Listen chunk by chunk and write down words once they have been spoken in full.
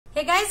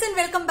Hey guys, and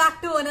welcome back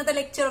to another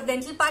lecture of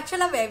Dental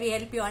Pathshala, where we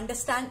help you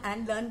understand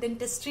and learn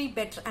dentistry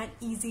better and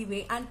easy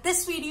way. And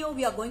this video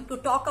we are going to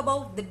talk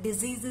about the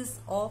diseases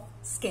of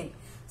skin.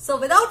 So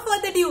without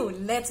further ado,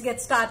 let's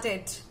get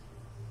started.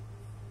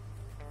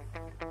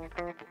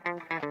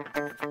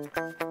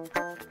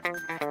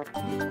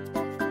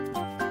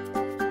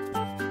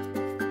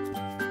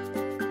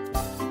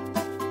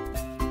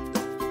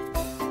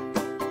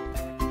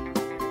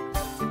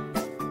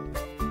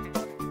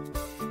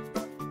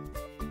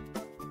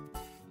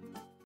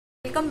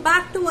 Welcome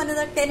back to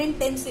another 10 in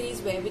 10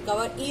 series where we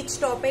cover each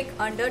topic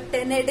under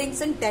 10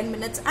 headings in 10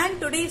 minutes, and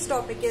today's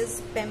topic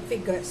is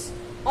Pemphigus,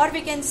 or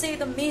we can say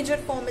the major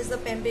form is the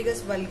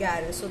Pemphigus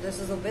vulgaris. So this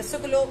is a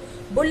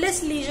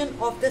vesiculo-bullous lesion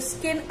of the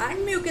skin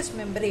and mucous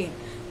membrane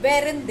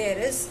wherein there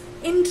is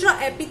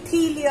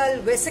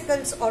intraepithelial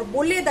vesicles or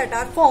bullae that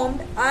are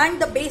formed,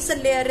 and the basal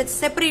layer is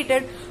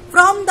separated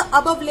from the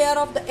above layer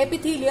of the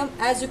epithelium.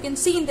 As you can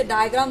see in the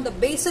diagram, the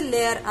basal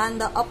layer and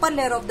the upper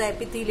layer of the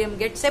epithelium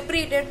get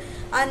separated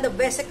and the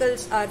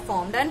vesicles are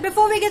formed. And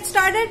before we get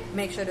started,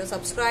 make sure to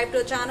subscribe to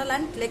the channel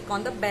and click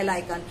on the bell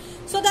icon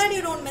so that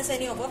you don't miss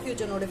any of our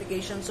future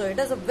notifications. So it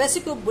is a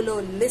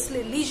vesiculo-bullous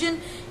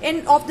lesion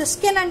of the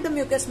skin and the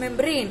mucous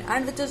membrane,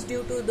 and which is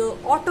due to the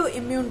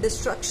autoimmune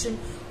destruction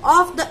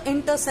of the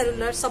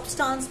intercellular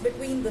substance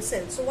between the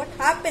cells. So what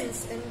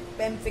happens in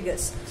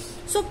Pemphigus?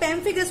 So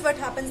Pemphigus, what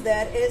happens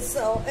there is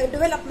a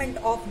development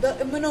of the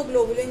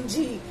immunoglobulin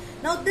G.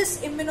 Now this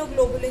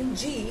immunoglobulin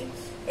G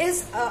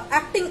is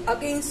acting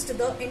against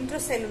the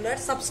intracellular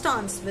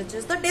substance, which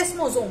is the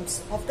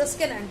desmosomes of the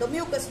skin and the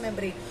mucous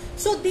membrane.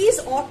 So these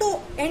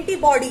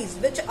auto-antibodies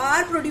which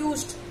are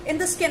produced in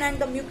the skin and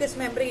the mucous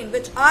membrane,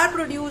 which are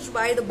produced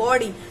by the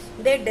body,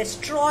 they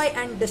destroy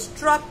and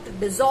dissolve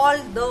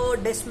the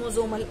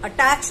desmosomal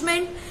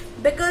attachment,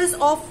 because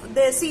of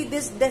this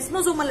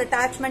desmosomal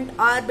attachment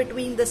are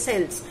between the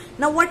cells.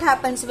 Now what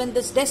happens when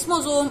this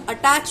desmosome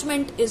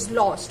attachment is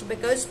lost?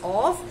 Because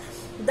of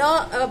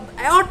the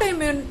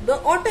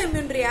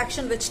autoimmune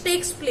reaction which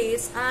takes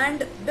place,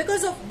 and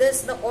because of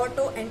this the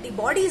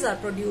auto-antibodies are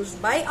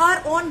produced by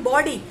our own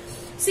body.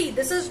 See,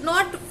 this is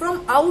not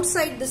from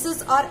outside, this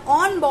is our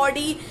own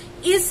body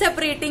is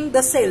separating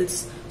the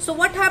cells. So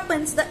what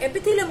happens, the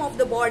epithelium of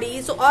the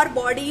body, so our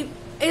body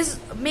is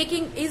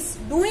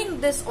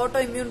doing this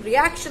autoimmune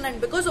reaction, and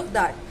because of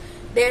that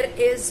there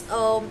is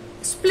a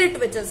split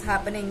which is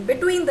happening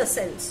between the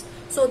cells.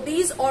 So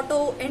these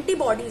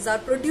auto-antibodies are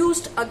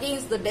produced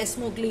against the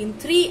desmoglein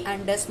 3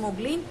 and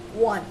desmoglein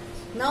 1.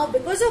 Now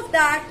because of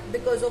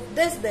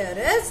this there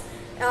is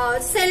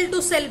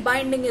cell-to-cell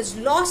binding is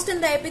lost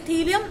in the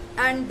epithelium,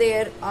 and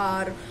there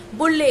are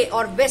bullae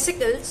or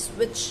vesicles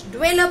which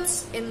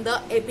develops in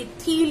the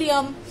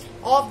epithelium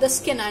of the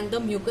skin and the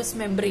mucous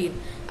membrane.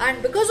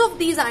 And because of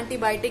these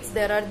antibiotics,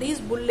 there are these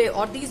bullae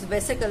or these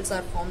vesicles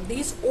are formed,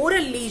 these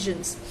oral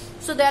lesions.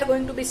 So there are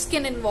going to be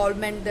skin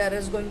involvement, there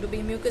is going to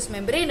be mucous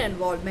membrane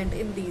involvement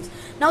in these.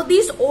 Now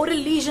these oral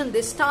lesions,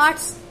 they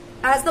starts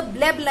as the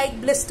bleb-like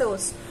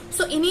blisters.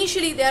 So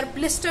initially they are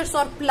blisters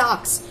or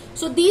plaques.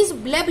 So these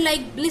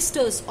bleb-like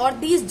blisters or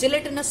these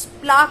gelatinous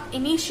plaque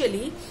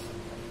initially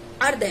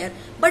are there,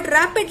 but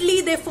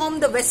rapidly they form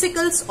the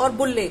vesicles or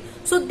bullae.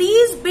 So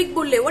these big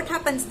bullae, what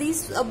happens,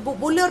 these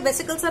bullae or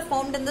vesicles are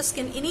formed in the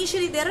skin.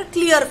 Initially they are a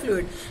clear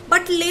fluid,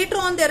 but later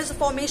on there is a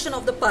formation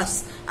of the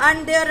pus,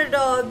 and they are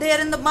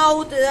in the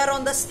mouth, they are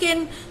on the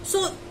skin.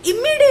 So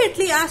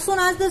immediately as soon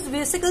as these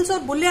vesicles or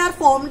bullae are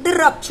formed, they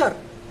rupture.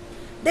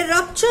 They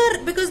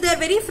rupture because they are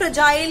very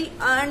fragile,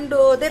 and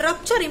they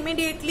rupture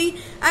immediately,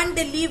 and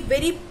they leave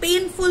very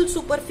painful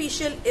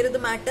superficial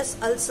erythematous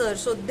ulcer.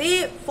 So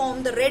they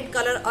form the red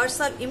color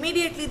ulcer.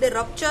 Immediately they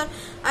rupture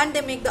and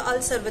they make the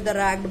ulcer with a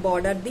ragged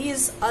border.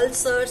 These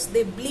ulcers,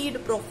 they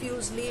bleed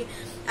profusely,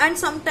 and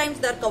sometimes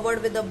they are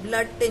covered with a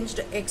blood tinged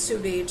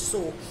exudate.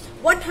 So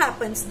what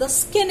happens, the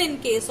skin in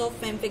case of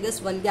Pemphigus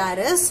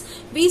vulgaris,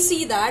 we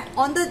see that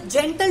on the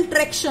gentle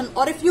traction,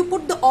 or if you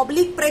put the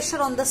oblique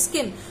pressure on the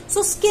skin,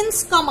 so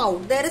skins come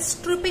out. There is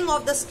stripping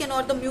of the skin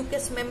or the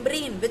mucous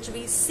membrane, which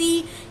we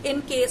see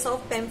in case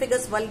of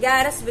Pemphigus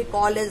vulgaris, we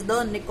call as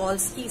the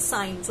Nikolsky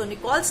sign. So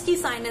Nikolsky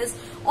sign is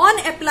on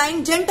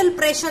applying gentle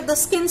pressure, the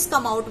skins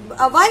come out.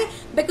 Why?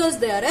 Because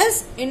there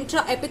is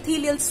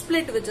intraepithelial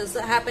split which is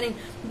happening,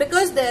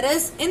 because there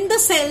is in the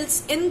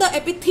cells, in the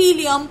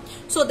epithelium,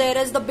 so there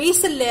is the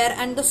basal layer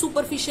and the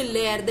superficial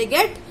layer, they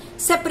get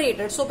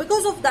separated. So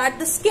because of that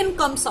the skin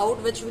comes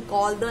out, which we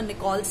call the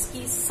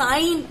Nikolsky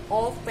sign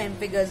of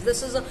Pemphigus.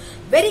 This is a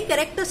very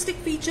characteristic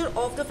feature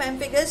of the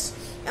Pemphigus,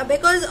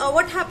 because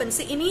what happens,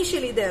 see,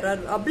 initially there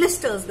are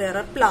blisters, there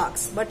are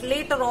plaques, but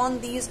later on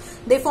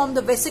they form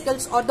the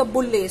vesicles or the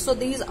bullae. So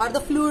these are the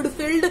fluid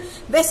filled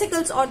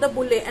vesicles or the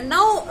bullae, and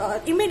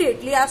now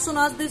immediately as soon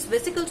as these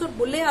vesicles or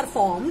bullae are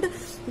formed,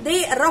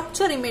 they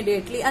rupture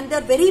immediately, and they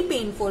are very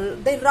painful.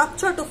 They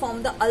rupture to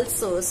form the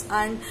ulcers,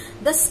 and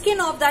the skin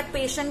of that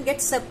patient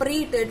gets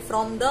separated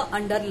from the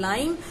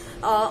underlying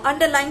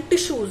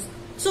tissues.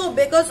 So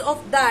because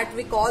of that,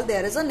 we call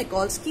there is a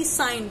Nikolsky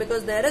sign,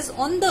 because there is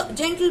on the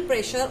gentle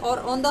pressure or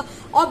on the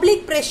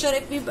oblique pressure,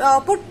 if we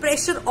put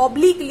pressure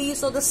obliquely,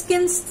 so the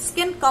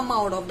skin come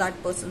out of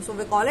that person. So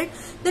we call it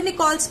the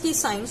Nikolsky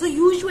sign. So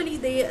usually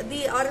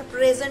they are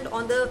present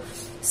on the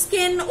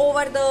skin,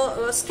 over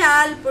the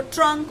scalp,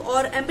 trunk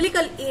or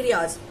umbilical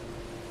areas.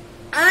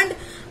 And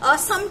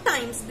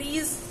sometimes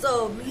these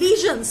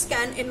lesions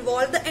can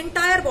involve the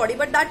entire body,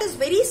 but that is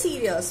very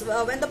serious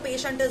when the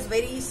patient is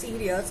very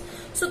serious.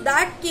 So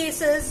that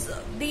cases,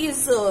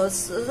 these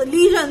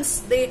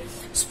lesions, they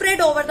spread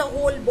over the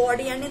whole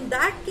body, and in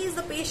that case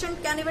the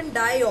patient can even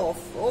die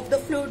of the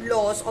fluid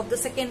loss, of the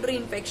secondary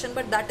infection,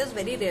 but that is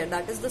very rare.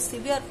 That is the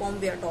severe form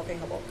we are talking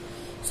about.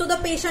 So the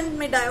patient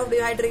may die of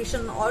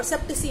dehydration or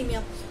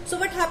septicemia. So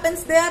what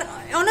happens, they are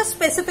on a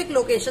specific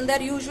location, they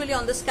are usually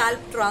on the scalp,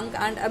 trunk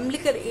and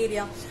umbilical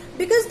area,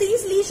 because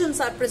these lesions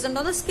are present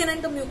on the skin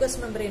and the mucous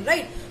membrane,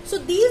 right? So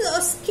these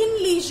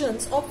skin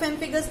lesions of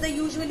pemphigus, they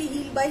usually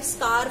heal by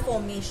scar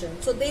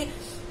formation. So they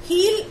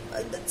heal,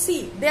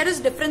 see, there is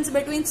difference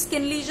between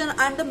skin lesion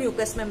and the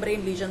mucous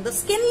membrane lesion. The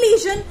skin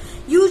lesion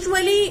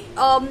usually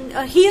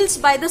heals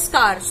by the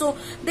scar. So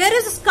there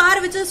is a scar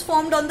which is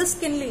formed on the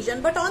skin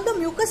lesion, but on the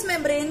mucous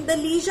membrane the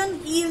lesion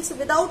heals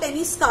without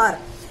any scar.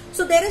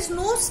 So there is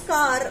no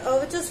scar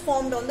which is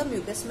formed on the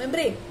mucous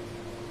membrane.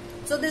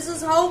 So this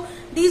is how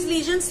these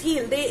lesions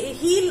heal. They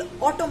heal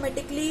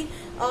automatically,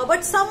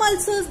 but some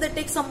ulcers, they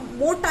take some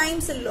more time,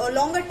 a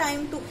longer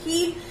time to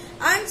heal.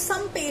 And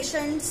some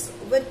patients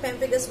with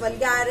pemphigus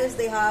vulgaris,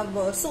 they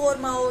have sore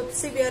mouth,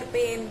 severe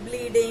pain,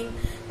 bleeding.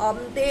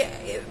 They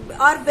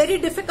are very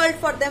difficult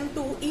for them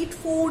to eat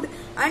food,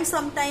 and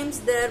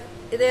sometimes there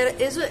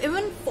is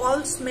even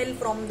foul smell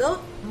from the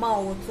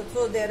mouth.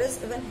 So there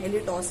is even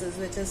halitosis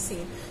which is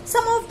seen.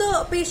 Some of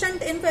the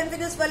patient in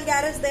pemphigus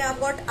vulgaris, they have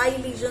got eye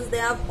lesions, they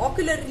have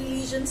ocular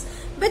lesions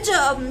which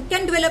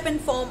can develop in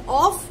form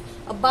of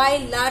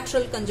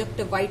bilateral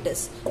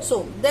conjunctivitis.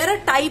 So there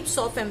are types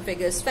of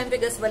pemphigus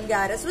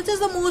vulgaris, which is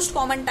the most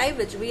common type,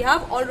 which we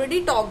have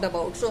already talked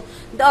about. So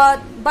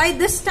by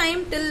this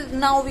time till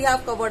now we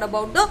have covered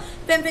about the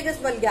pemphigus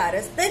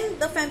vulgaris. Then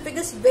the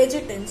pemphigus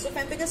vegetans. So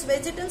pemphigus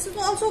vegetans is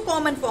also a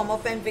common form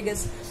of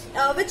pemphigus,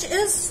 which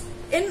is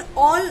in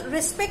all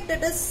respect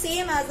it is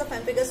same as the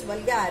pemphigus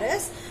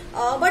vulgaris,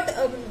 but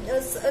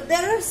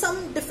there are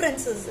some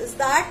differences. Is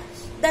that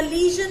the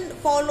lesion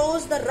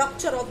follows the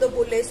rupture of the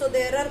bullae. So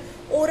there are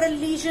oral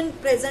lesion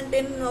present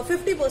in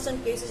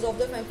 50% cases of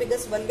the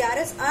pemphigus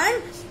vulgaris,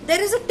 and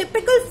there is a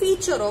typical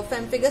feature of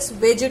pemphigus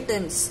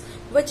vegetans,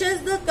 which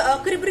is the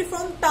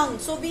cribriform tongue.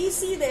 So we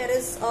see there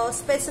is a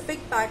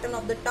specific pattern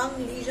of the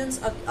tongue,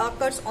 lesions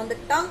occurs on the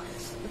tongue.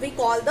 We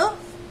call the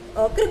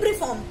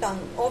cribriform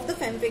tongue of the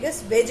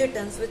pemphigus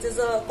vegetans, which is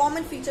a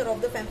common feature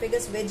of the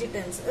pemphigus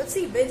vegetans.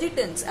 See,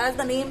 vegetans, as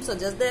the name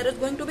suggests, there is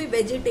going to be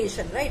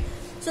vegetation, right?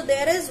 So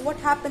there is what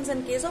happens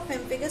in case of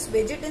pemphigus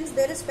vegetans,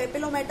 there is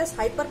papillomatous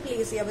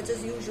hyperplasia which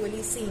is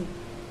usually seen.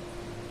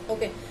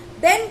 Okay.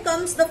 Then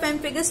comes the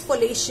pemphigus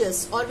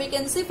foliaceus, or we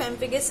can say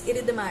pemphigus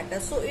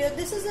erythematous. So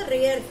this is a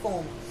rare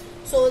form.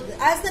 So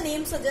as the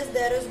name suggests,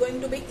 there is going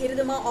to be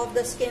erythema of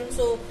the skin.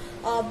 So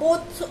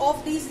both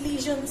of these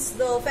lesions,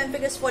 the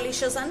pemphigus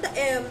foliaceus and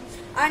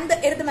the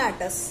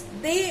erythematous,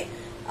 they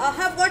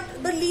have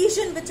got the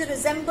lesion which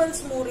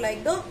resembles more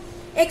like the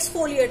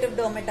exfoliative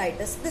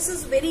dermatitis. This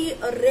is very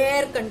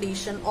rare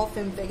condition of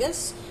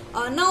pemphigus.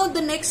 Now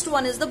the next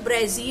one is the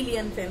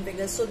Brazilian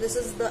pemphigus. So this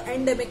is the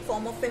endemic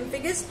form of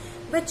pemphigus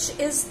which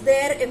is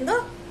there in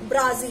the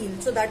Brazil.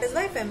 So that is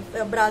why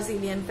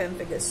Brazilian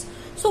pemphigus.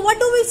 So what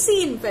do we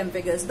see in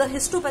pemphigus? The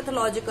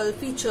histopathological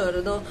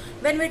feature,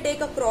 when we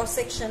take a cross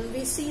section,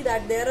 we see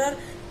that there are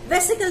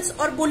vesicles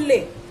or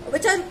bullae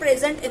which are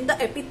present in the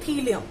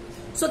epithelium.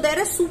 So there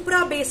is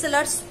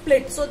suprabasilar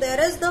split. So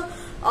there is the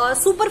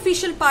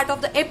superficial part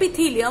of the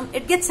epithelium,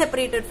 it gets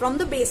separated from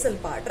the basal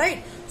part,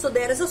 right? So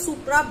there is a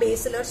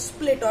suprabasilar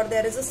split, or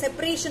there is a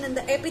separation in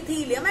the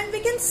epithelium, and we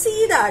can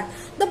see that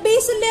the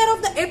basal layer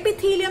of the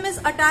epithelium is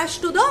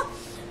attached to the,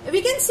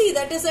 we can see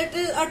that it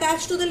is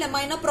attached to the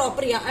lamina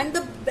propria, and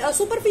the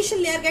superficial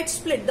layer gets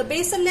split. The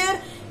basal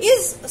layer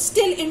is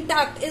still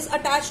intact, is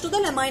attached to the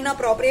lamina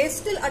propria, is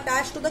still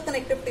attached to the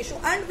connective tissue,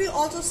 and we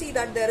also see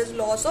that there is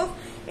loss of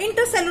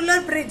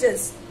intercellular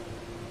bridges.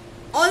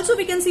 Also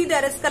we can see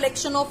there is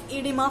collection of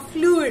edema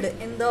fluid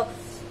in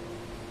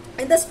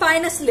the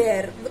spinous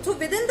layer. So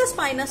within the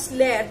spinous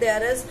layer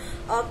there is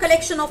a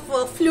collection of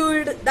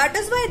fluid. That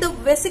is why the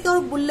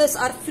vesicle bullae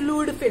are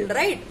fluid filled,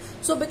 right?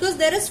 So because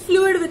there is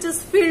fluid which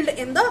is filled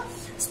in the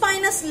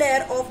spinous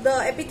layer of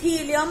the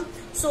epithelium,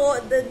 so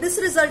this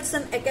results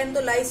in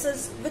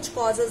acantholysis, which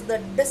causes the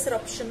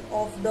disruption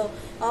of the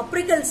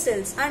prickle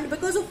cells, and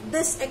because of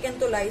this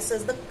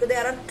acantholysis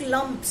there are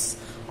clumps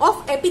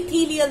of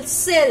epithelial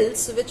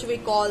cells which we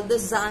call the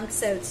Zong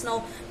cells.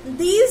 Now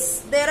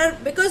these, there are,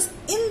 because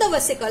in the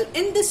vesicle,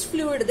 in this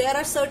fluid, there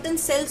are certain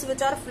cells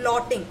which are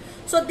floating.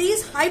 So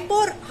these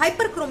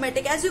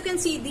hyperchromatic, as you can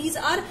see, these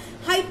are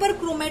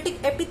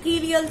hyperchromatic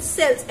epithelial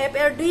cells,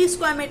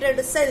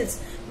 desquamated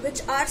cells,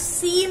 which are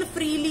seen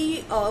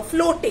freely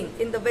floating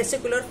in the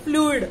vesicular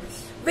fluid.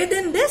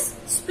 Within this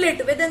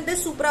split, within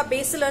this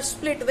suprabasilar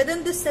split,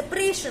 within this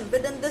separation,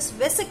 within this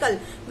vesicle,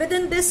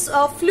 within this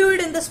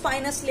fluid in the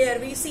spinous layer,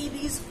 we see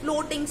these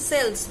floating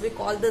cells we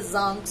call the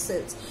Zong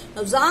cells.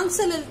 Now Zong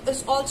cell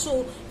is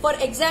also, for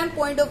exam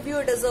point of view,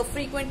 it is a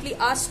frequently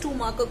asked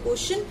 2-marker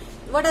question.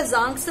 What are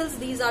Zong cells?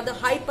 These are the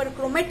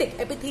hyperchromatic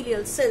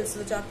epithelial cells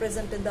which are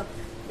present in the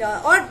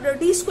or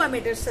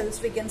desquamated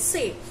cells, we can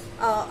say,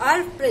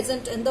 are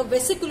present in the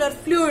vesicular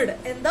fluid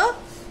in the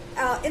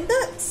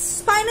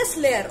spinous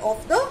layer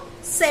of the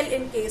cell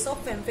in case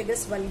of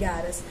Pemphigus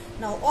vulgaris.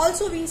 Now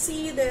also we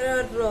see there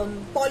are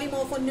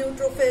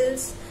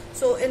polymorphoneutrophils,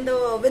 so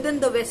within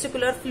the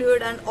vesicular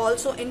fluid, and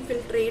also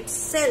infiltrate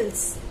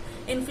cells.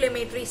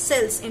 Inflammatory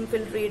cells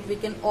infiltrate, we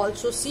can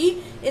also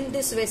see in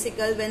this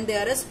vesicle when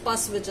there is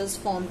pus which is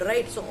formed,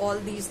 right? So all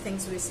these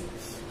things we see.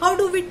 How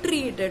do we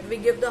treat it? We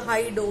give the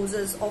high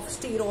doses of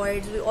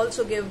steroids. We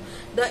also give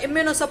the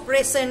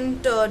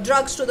immunosuppressant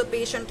drugs to the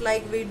patient,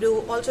 like we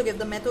do also give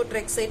the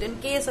methotrexate in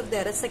case if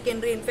there is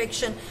secondary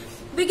infection.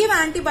 We give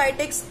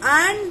antibiotics,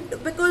 and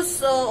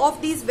because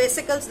of these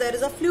vesicles there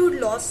is a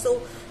fluid loss,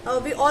 so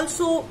we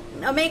also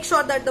make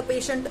sure that the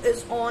patient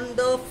is on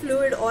the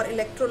fluid or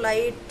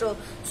electrolyte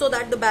so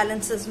that the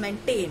balance is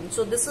maintained.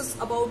 So this is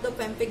about the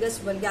Pemphigus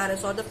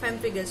vulgaris or the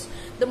Pemphigus.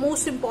 The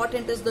most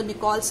important is the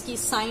Nikolsky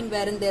sign,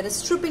 wherein there is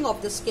stripping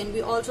of the skin.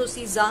 We also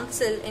see Zong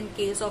cell in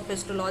case of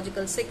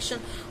histological section,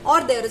 or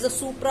there is a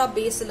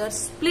suprabasilar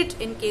split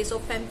in case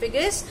of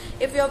Pemphigus.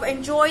 If you have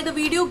enjoyed the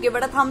video, give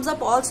it a thumbs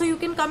up. Also you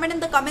can comment in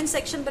the comment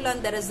section below,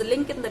 and there is a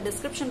link in the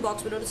description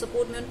box below to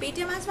support me on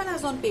Paytm as well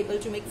as on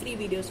PayPal to make free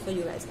videos for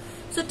you guys.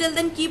 So till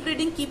then, keep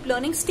reading, keep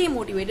learning, stay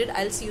motivated.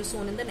 I'll see you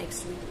soon in the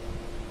next video.